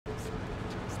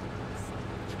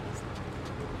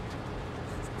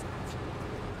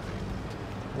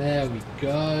There we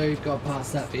go. Got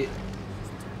past that bit.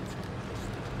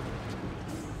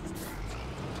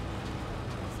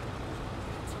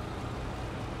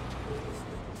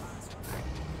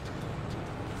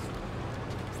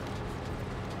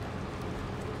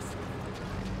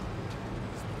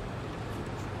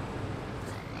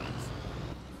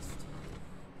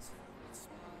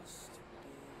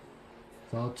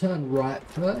 So I'll turn right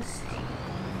first.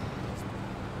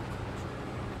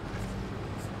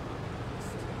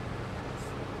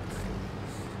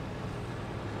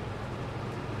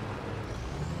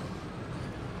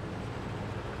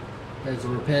 There's a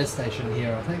repair station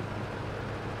here, I think.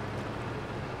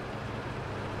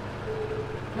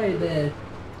 Hey there,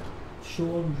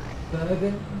 Sean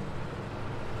Bergen.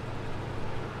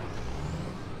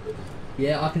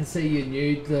 Yeah, I can see you're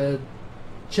new. The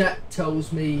chat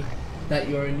tells me that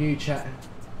you're a new chat,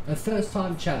 a first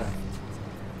time chatter.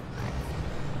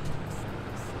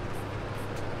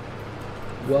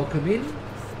 Welcome in.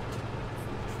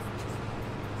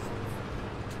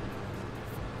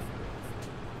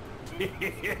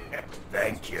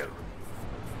 Thank you.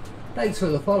 Thanks for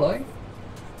the follow.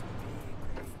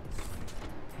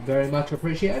 Very much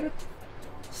appreciated.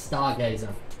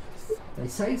 Stargazer. They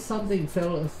say something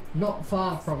fell not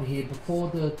far from here before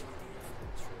the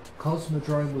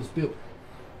Cosmodrome was built.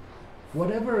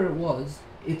 Whatever it was,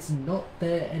 it's not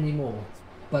there anymore.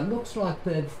 But looks like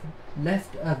they've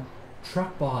left a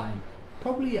truck behind.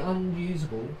 Probably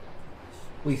unusable.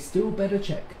 We still better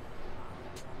check.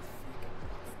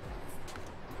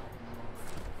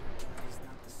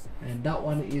 And that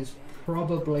one is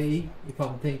probably, if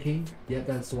I'm thinking, yeah,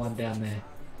 that's the one down there.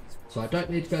 So I don't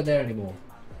need to go there anymore.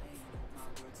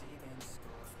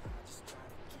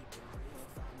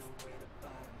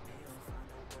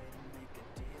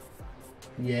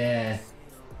 Yeah.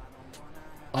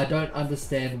 I don't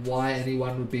understand why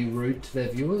anyone would be rude to their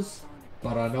viewers,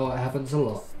 but I know it happens a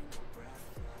lot.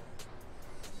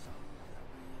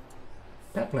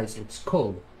 That place looks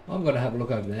cool. I'm gonna have a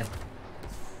look over there.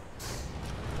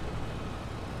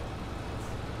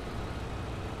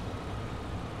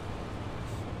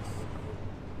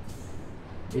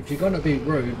 If you're gonna be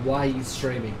rude, why are you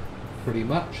streaming? Pretty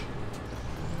much.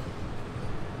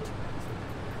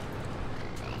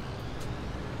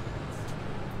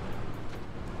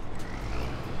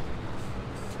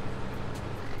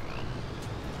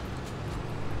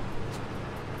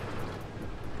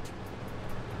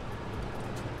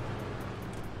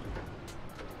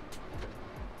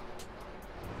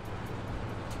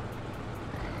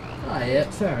 Ah, yeah,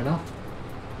 fair enough.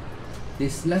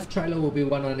 This left trailer will be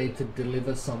one I need to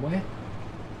deliver somewhere.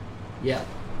 Yeah.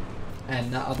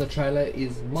 And that other trailer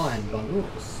is mine,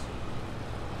 bundles.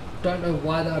 Don't know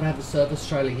why they would have a service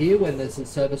trailer here when there's a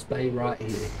service bay right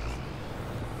here.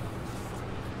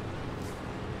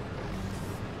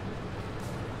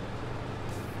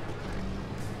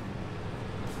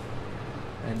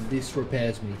 And this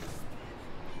repairs me.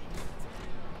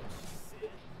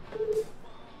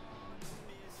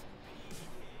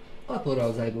 I thought I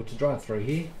was able to drive through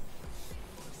here.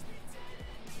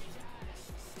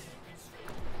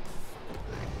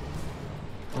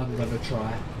 I'm gonna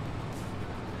try.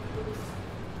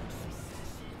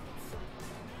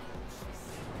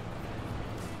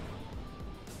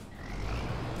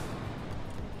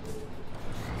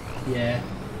 Yeah.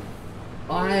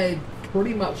 I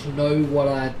pretty much know what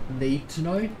I need to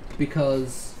know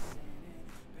because,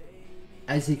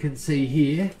 as you can see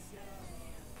here,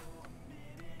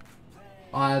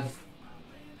 I've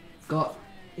got,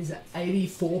 is it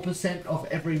 84% of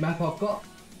every map I've got?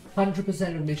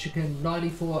 100% of Michigan,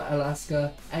 94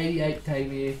 Alaska, 88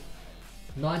 Tamir,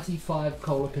 95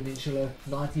 Kola Peninsula,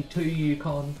 92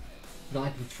 Yukon,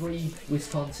 93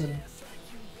 Wisconsin,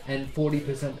 and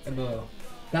 40% Amur.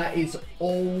 That is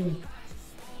all,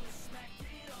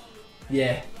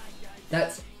 yeah,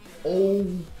 that's all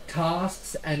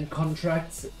tasks and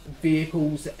contracts,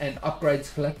 vehicles and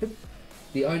upgrades collected.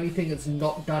 The only thing that's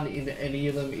not done in any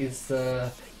of them is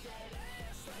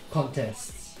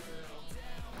contests.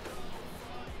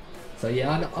 So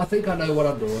yeah, I think I know what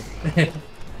I'm doing.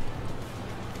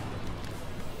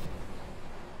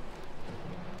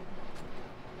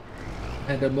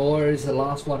 And Amur is the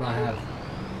last one I have.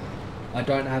 I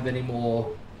don't have any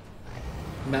more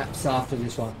maps after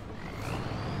this one.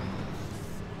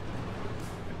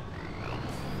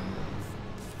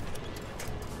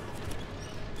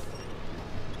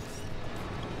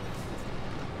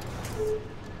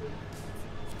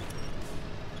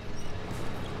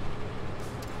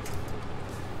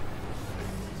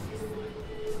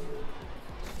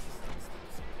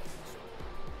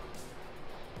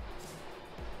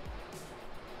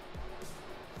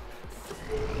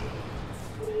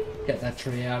 Get that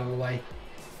tree out of the way.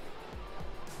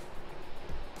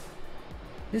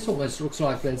 This almost looks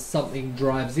like there's something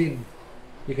drives in.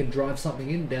 You can drive something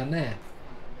in down there.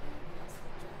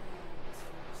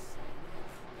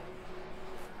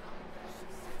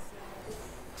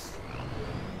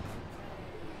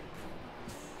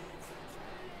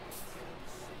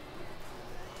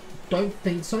 Don't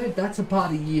think so. That's a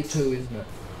part of year 2, isn't it?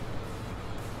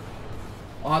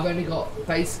 I've only got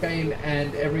base game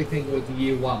and everything with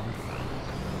year 1.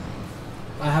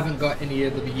 I haven't got any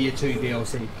of the year 2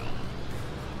 DLC.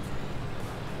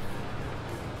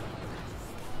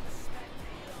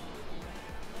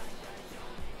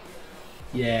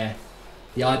 Yeah.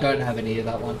 Yeah, I don't have any of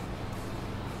that one.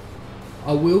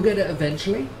 I will get it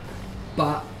eventually,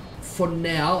 but for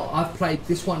now, I've played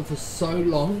this one for so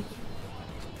long.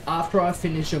 After I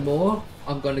finish Amur,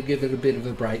 I'm going to give it a bit of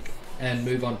a break and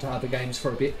move on to other games for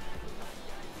a bit.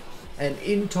 And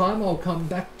in time, I'll come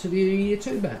back to the year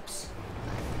 2 maps.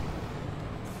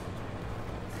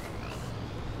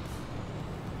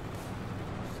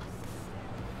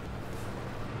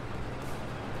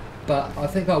 But I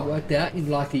think I worked out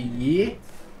in like a year,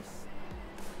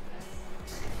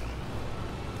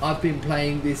 I've been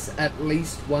playing this at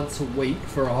least once a week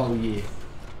for a whole year.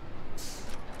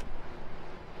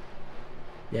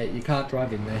 Yeah, you can't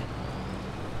drive in there.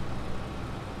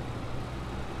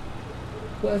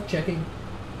 Worth checking.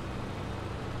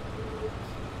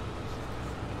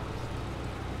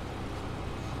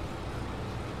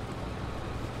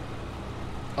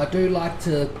 I do like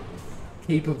to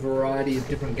keep a variety of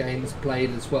different games played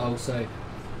as well, so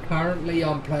currently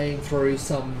I'm playing through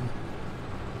some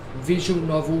visual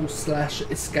novel slash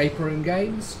escape room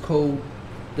games called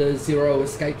the Zero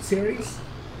Escape series.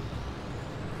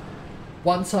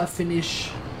 Once I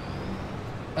finish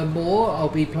Amur, I'll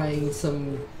be playing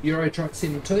some Euro Truck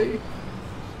Sim 2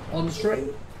 on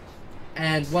stream,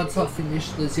 and once I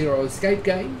finish the Zero Escape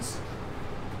games,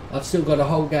 I've still got a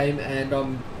whole game, and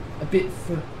I'm a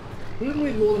little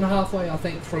bit more than halfway, I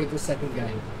think, through the second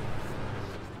game.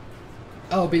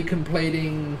 I'll be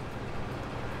playing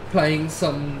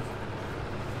some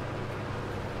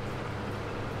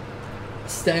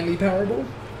Stanley Parable.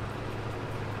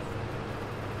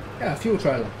 Yeah, fuel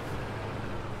trailer.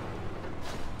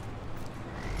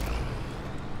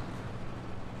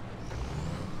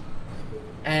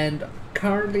 And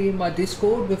currently in my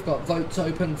Discord, we've got votes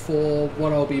open for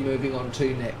what I'll be moving on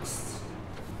to next.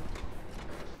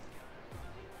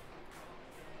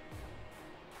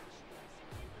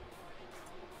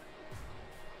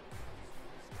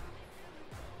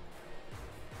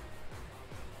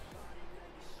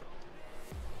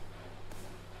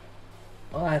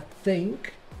 I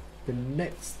think the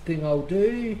next thing I'll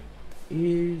do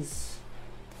is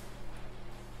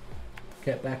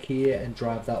get back here and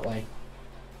drive that way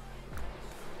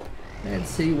and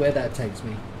see where that takes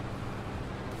me.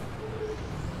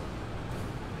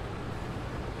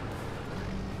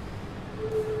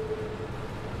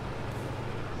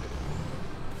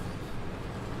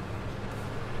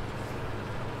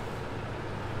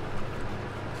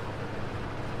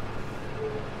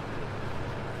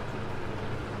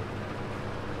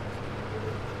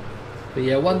 But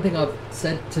yeah, one thing I've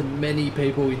said to many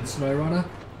people in Snowrunner,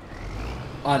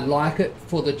 I like it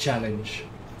for the challenge.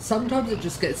 Sometimes it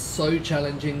just gets so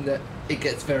challenging that it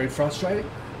gets very frustrating,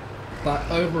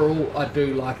 but overall I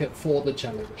do like it for the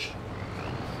challenge.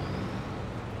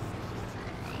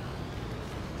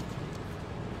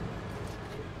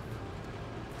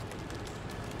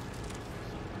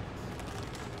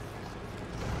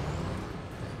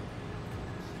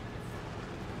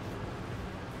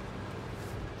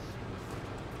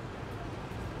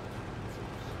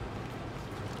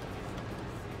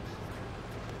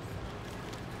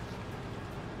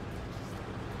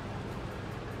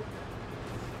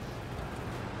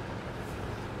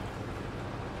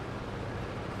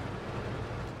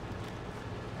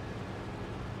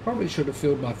 Probably should have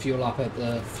filled my fuel up at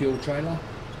the fuel trailer,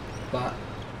 but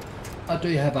I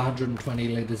do have 120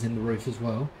 litres in the roof as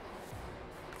well.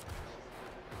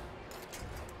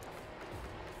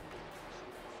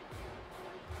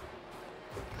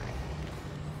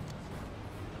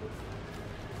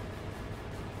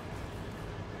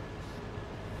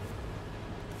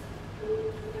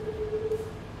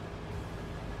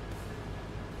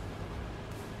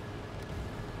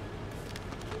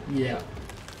 Yeah.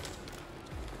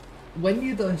 When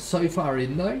you're so far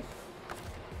in though,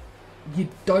 you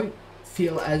don't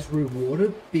feel as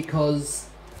rewarded because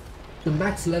the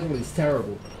max level is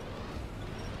terrible.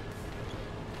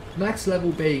 Max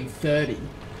level being 30,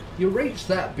 you reach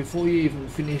that before you even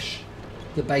finish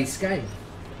the base game.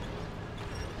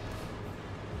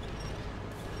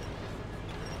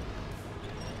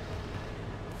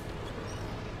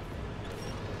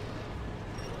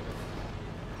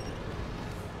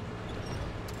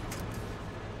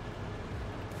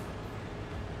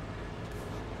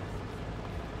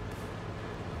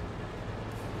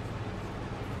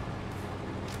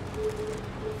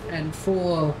 and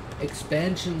for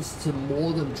expansions to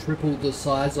more than triple the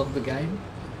size of the game,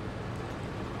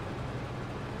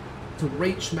 to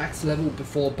reach max level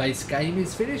before base game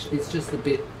is finished, it's just a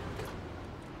bit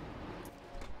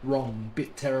wrong,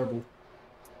 bit terrible.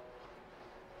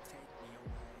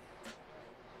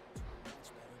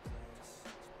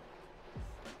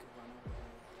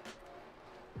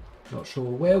 Not sure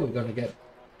where we're going to get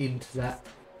into that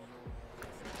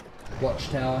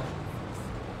watchtower.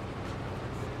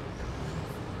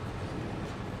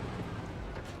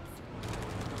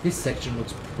 This section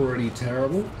looks pretty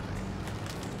terrible.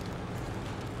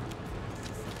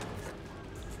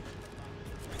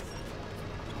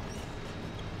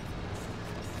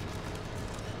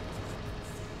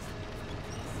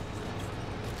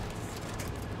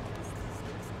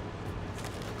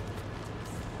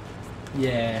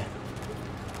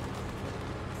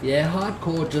 Yeah,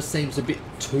 hardcore just seems a bit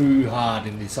too hard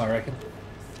in this, I reckon.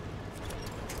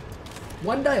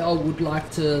 One day I would like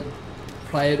to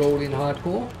play it all in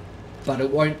hardcore, but it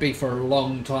won't be for a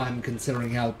long time considering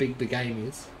how big the game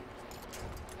is.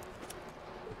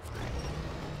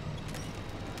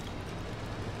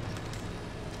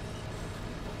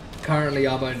 Currently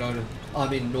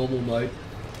I'm in normal mode.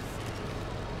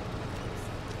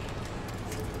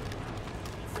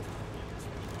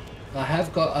 I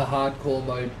have got a hardcore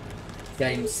mode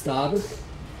game started,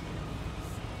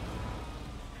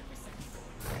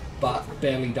 but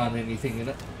barely done anything in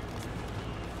it.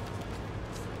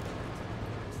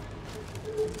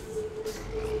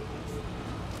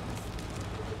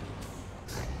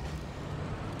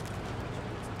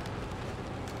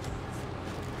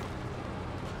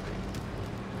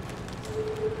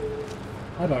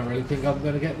 I don't really think I'm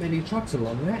going to get many trucks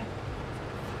along there.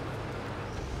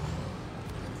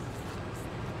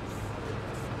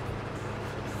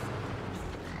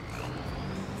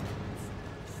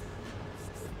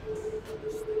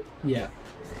 Yeah.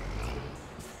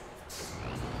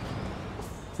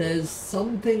 There's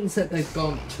some things that they've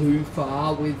gone too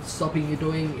far with stopping you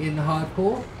doing in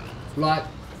hardcore, like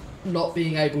not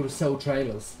being able to sell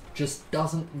trailers. Just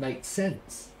doesn't make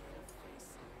sense.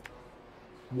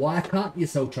 Why can't you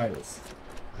sell trailers?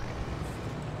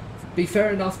 Be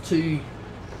fair enough to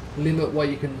limit what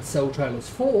you can sell trailers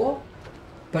for,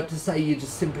 but to say you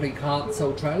just simply can't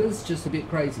sell trailers, just a bit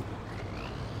crazy.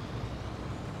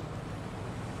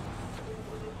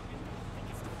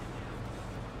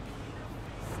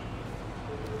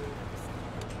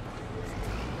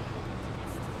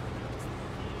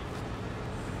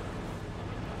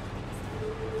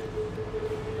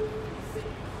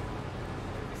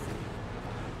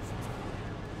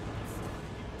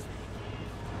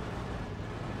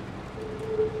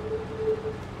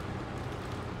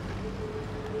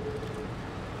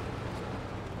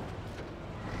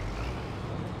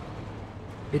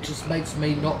 It just makes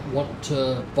me not want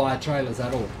to buy trailers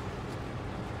at all.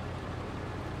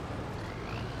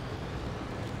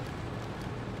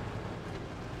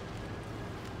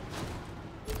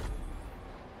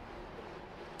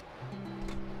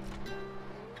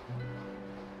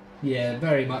 Yeah,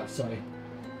 very much so.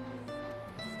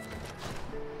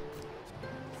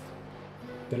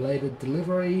 Belated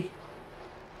delivery.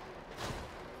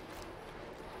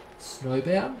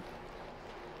 Snowbound.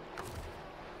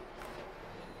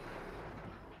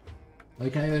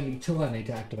 Okay, only two I need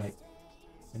to activate.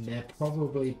 And they're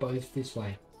probably both this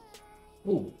way.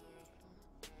 Ooh.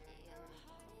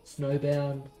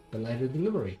 Snowbound, belated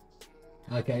delivery.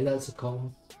 Okay, that's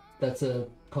a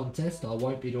contest. I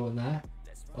won't be doing that.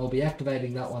 I'll be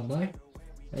activating that one though.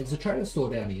 There's a trailer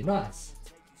store down here, nice.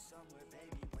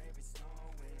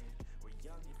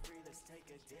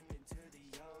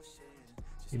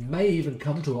 It may even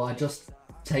come to I just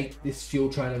take this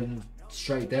fuel trailer and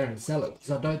straight there and sell it,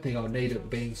 because I don't think I'll need it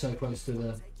being so close to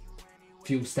the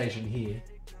fuel station here.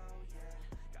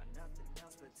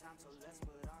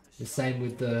 The same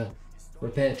with the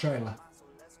repair trailer.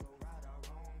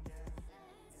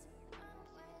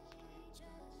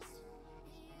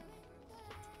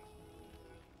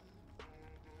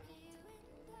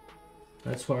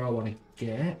 That's where I want to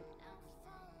get.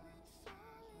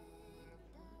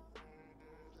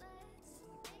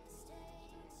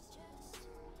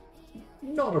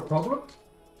 Not a problem.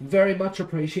 Very much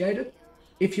appreciated.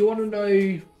 If you want to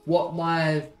know what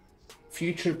my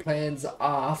future plans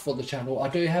are for the channel, I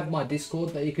do have my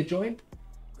Discord that you could join.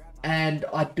 And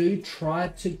I do try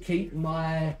to keep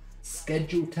my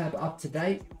schedule tab up to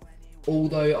date,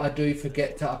 although I do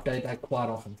forget to update that quite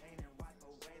often.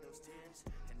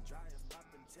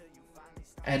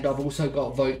 And I've also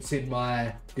got votes in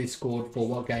my Discord for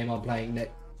what game I'm playing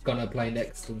gonna play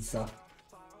next and stuff.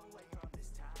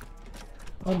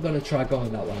 I'm gonna try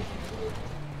going that way.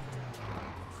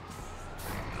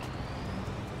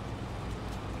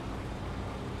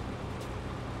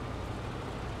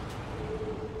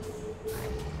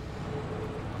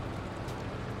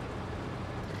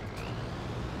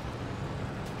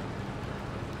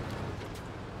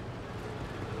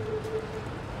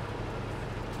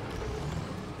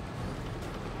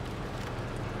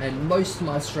 And most of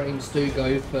my streams do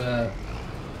go for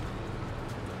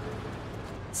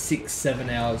 6-7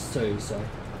 hours too, so.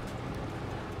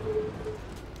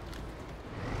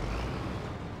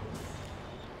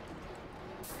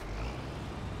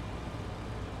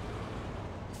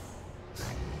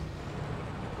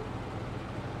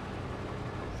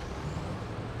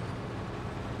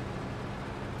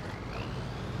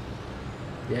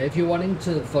 Yeah, if you're wanting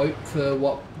to vote for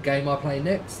what game I play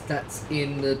next, that's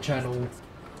in the channel,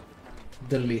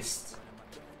 the list.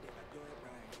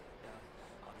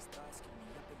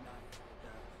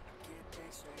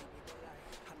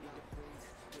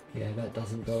 Yeah, that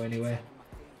doesn't go anywhere.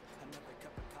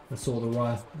 I saw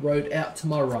the road out to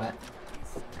my right.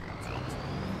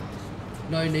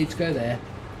 No need to go there.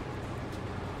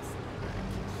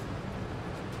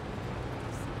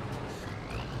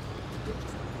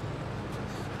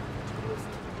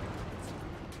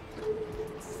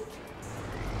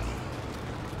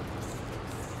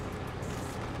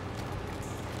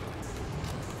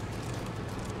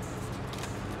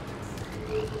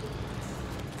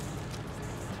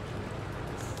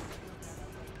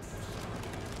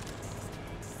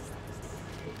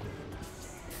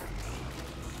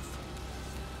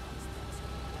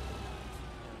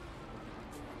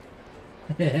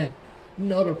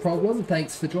 Not a problem,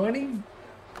 thanks for joining.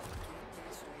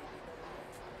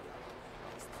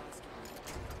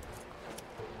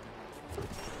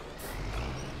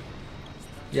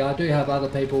 Yeah, I do have other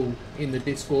people in the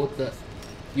Discord that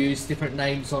use different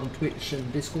names on Twitch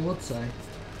and Discord, so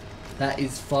that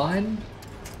is fine.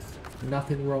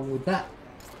 Nothing wrong with that.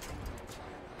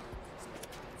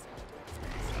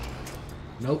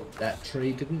 Nope, that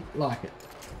tree didn't like it.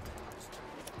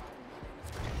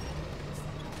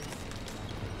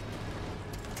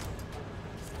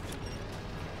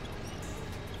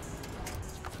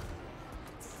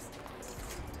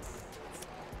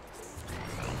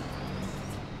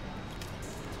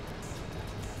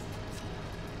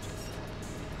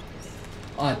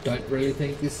 I don't really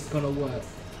think this is going to work.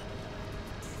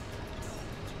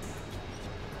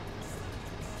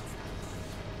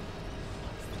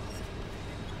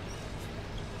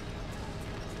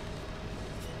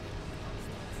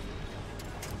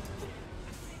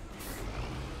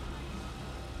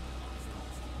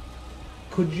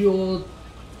 Could your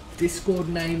Discord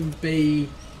name be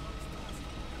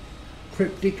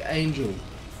Cryptic Angel?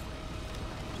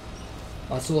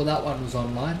 I saw that one was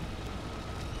online.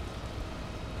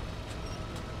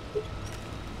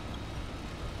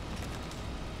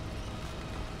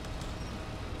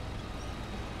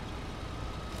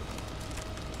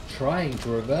 Trying to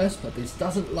reverse, but this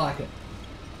doesn't like it.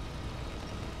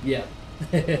 Yeah.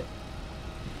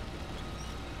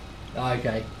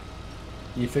 Okay.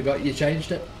 You forgot you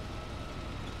changed it?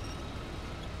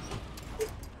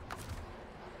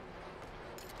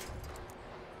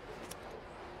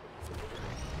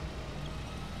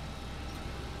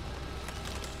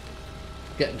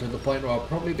 Getting to the point where I'll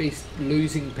probably be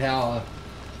losing power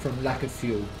from lack of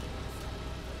fuel.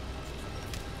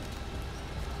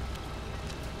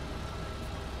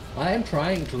 I am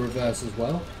trying to reverse as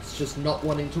well, it's just not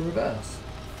wanting to reverse.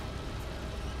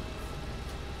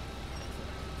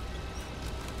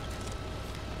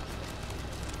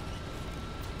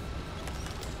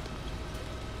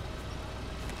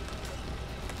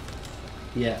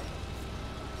 Yeah.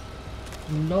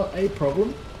 Not a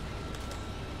problem.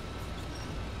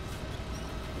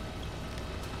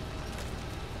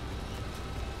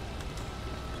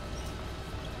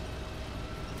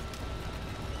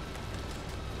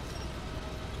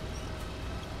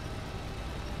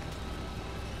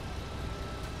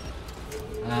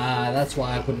 That's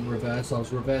why I couldn't reverse. I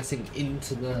was reversing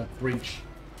into the bridge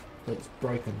that's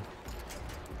broken.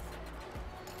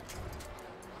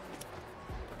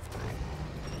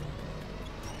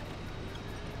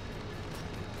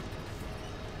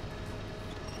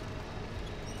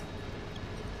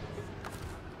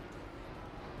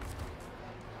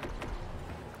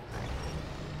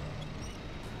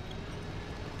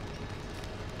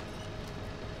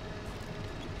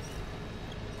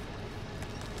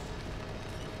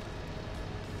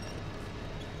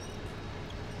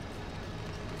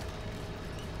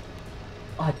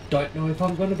 I don't know if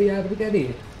I'm going to be able to get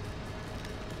here.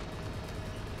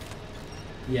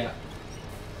 Yeah.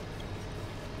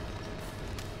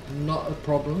 not a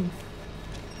problem.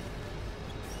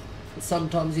 But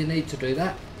sometimes you need to do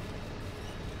that.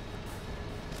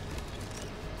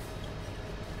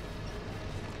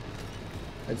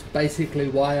 That's basically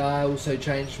why I also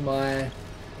changed my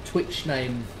Twitch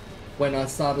name when I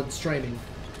started streaming.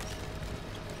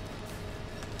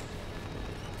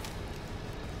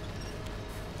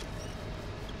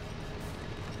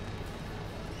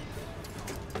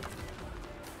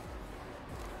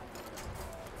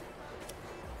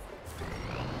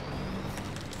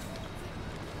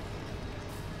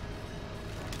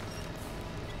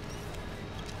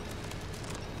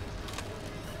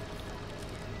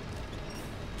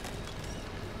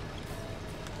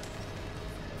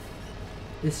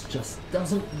 This just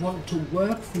doesn't want to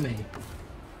work for me.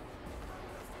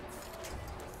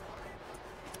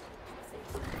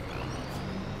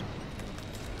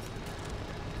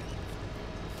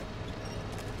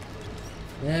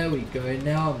 There we go,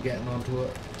 now I'm getting onto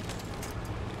it.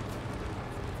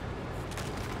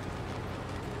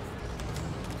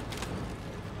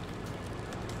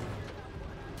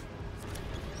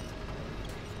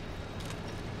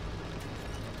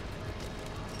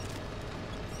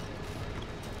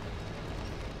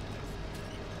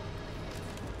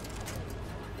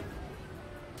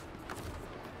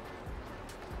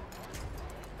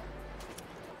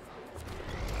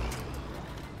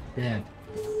 Damn.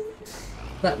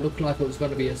 That looked like it was going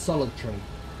to be a solid tree.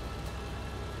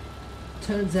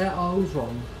 Turns out I was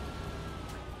wrong.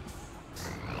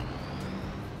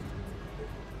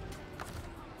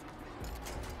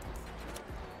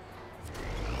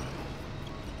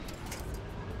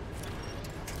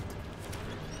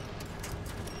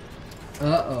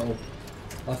 Uh-oh.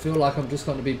 I feel like I'm just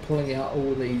going to be pulling out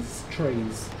all these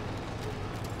trees.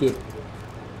 Good.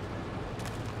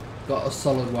 Got a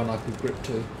solid one I could grip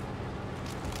to.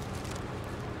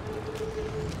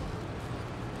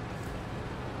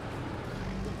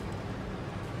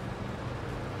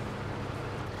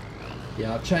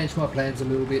 Yeah, I've changed my plans a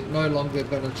little bit. No longer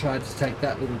going to try to take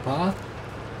that little path.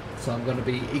 So I'm going to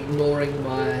be ignoring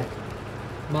my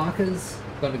markers.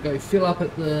 Going to go fill up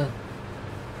at the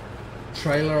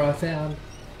trailer I found.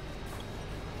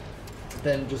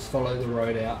 Then just follow the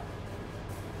road out.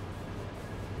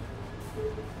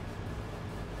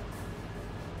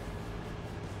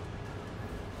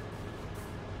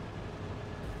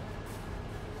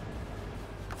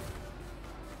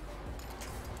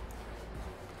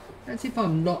 As if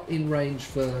I'm not in range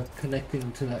for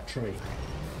connecting to that tree.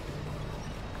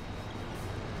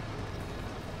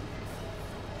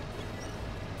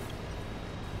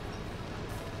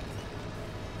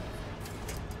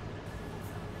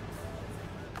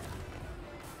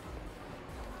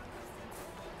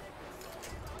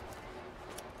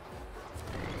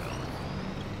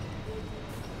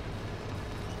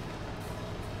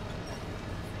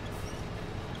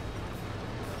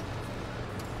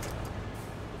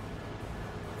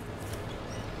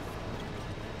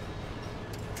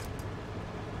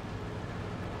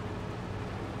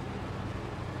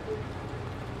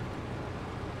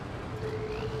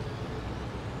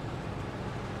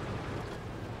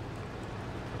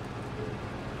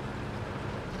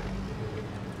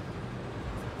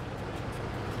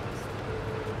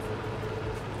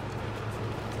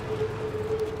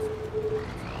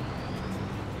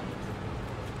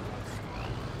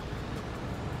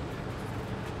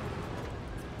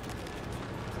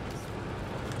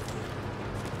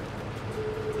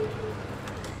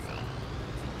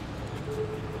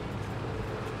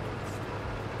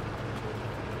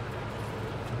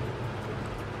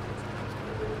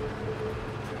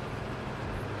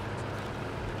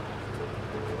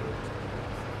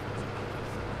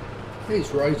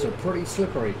 These roads are pretty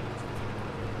slippery.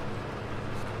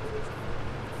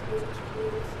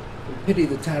 Pity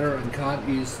the Tatteran can't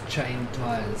use chain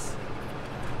tyres.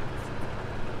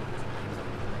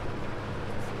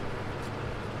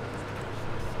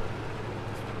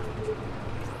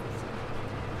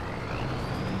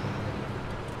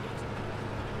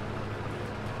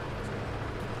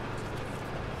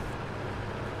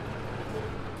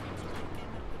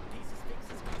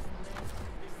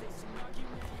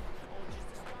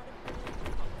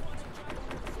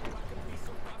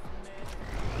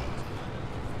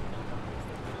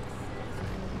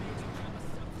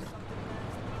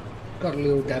 Got a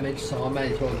little damage, so I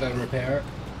may as well go repair it.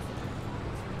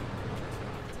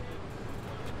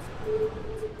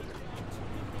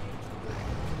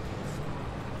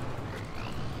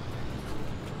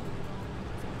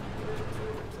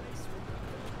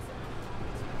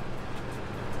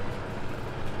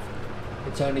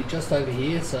 It's only just over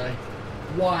here, so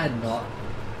why not?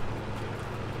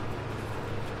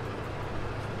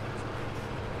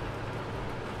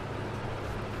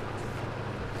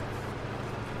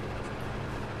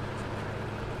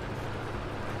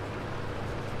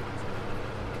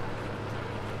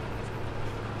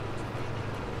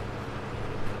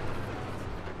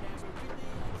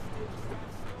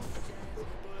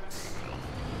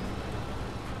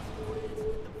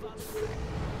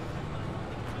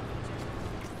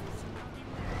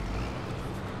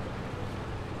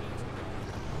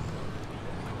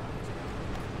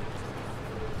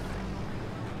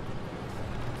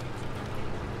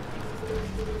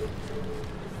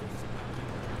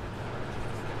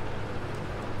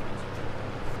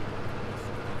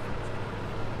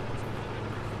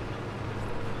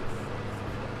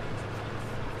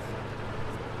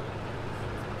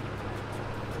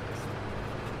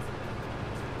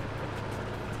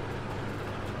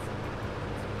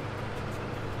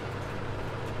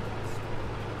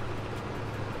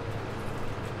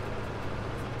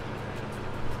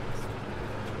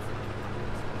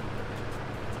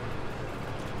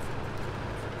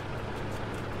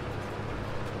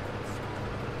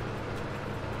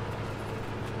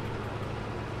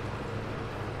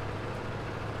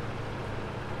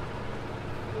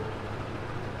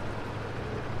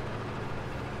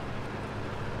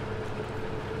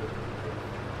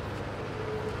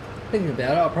 Thinking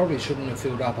about it, I probably shouldn't have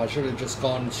filled up. I should have just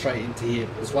gone straight into here,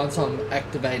 because once I'm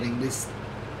activating this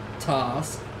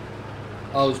task,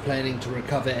 I was planning to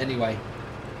recover anyway.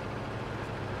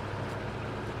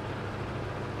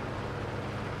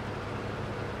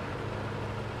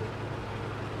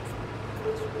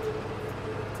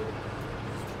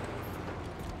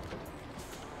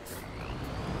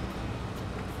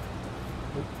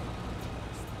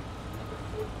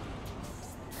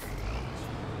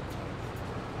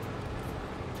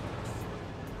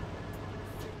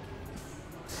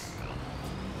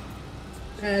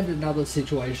 And another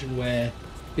situation where,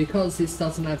 because this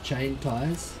doesn't have chain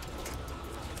tires,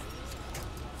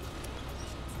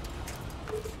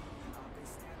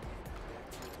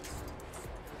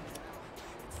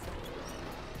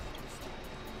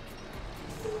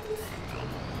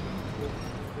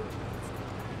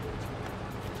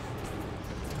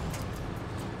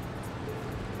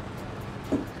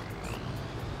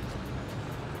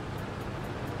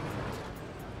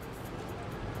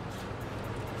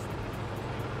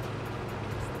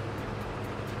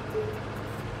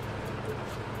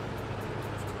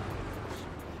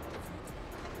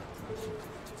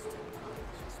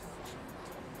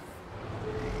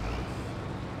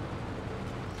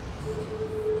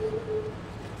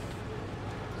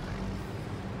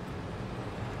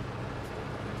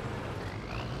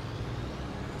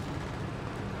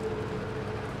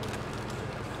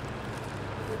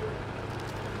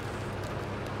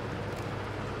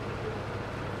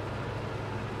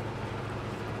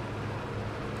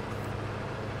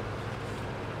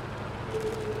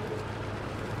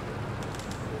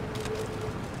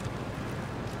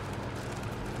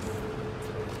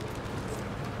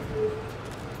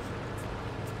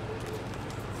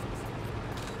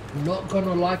 I'm not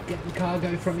gonna like getting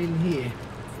cargo from in here,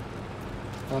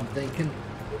 I'm thinking.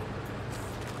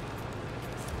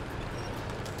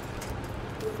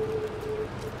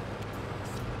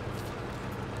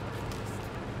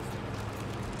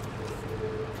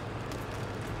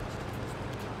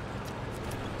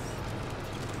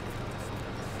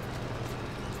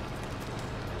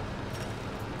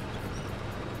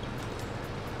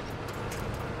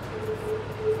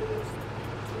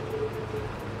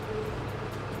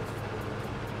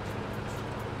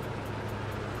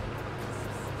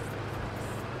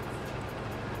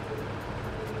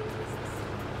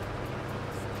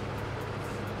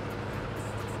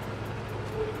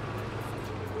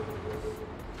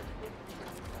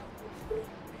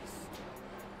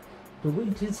 The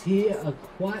winters here are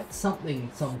quite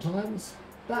something sometimes.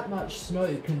 That much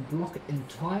snow can block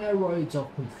entire roads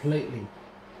off completely.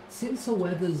 Since the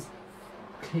weather's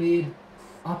cleared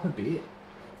up a bit,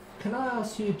 can I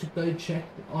ask you to go check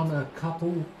on a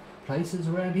couple places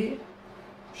around here?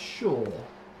 Sure.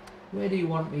 Where do you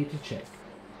want me to check?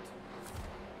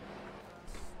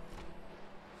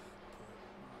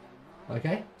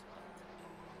 Okay.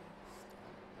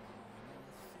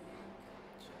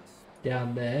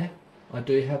 Down there. I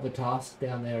do have a task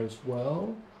down there as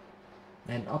well.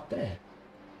 And up there.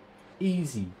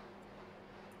 Easy.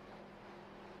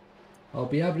 I'll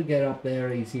be able to get up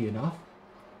there easy enough.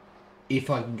 If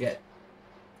I can get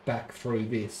back through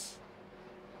this.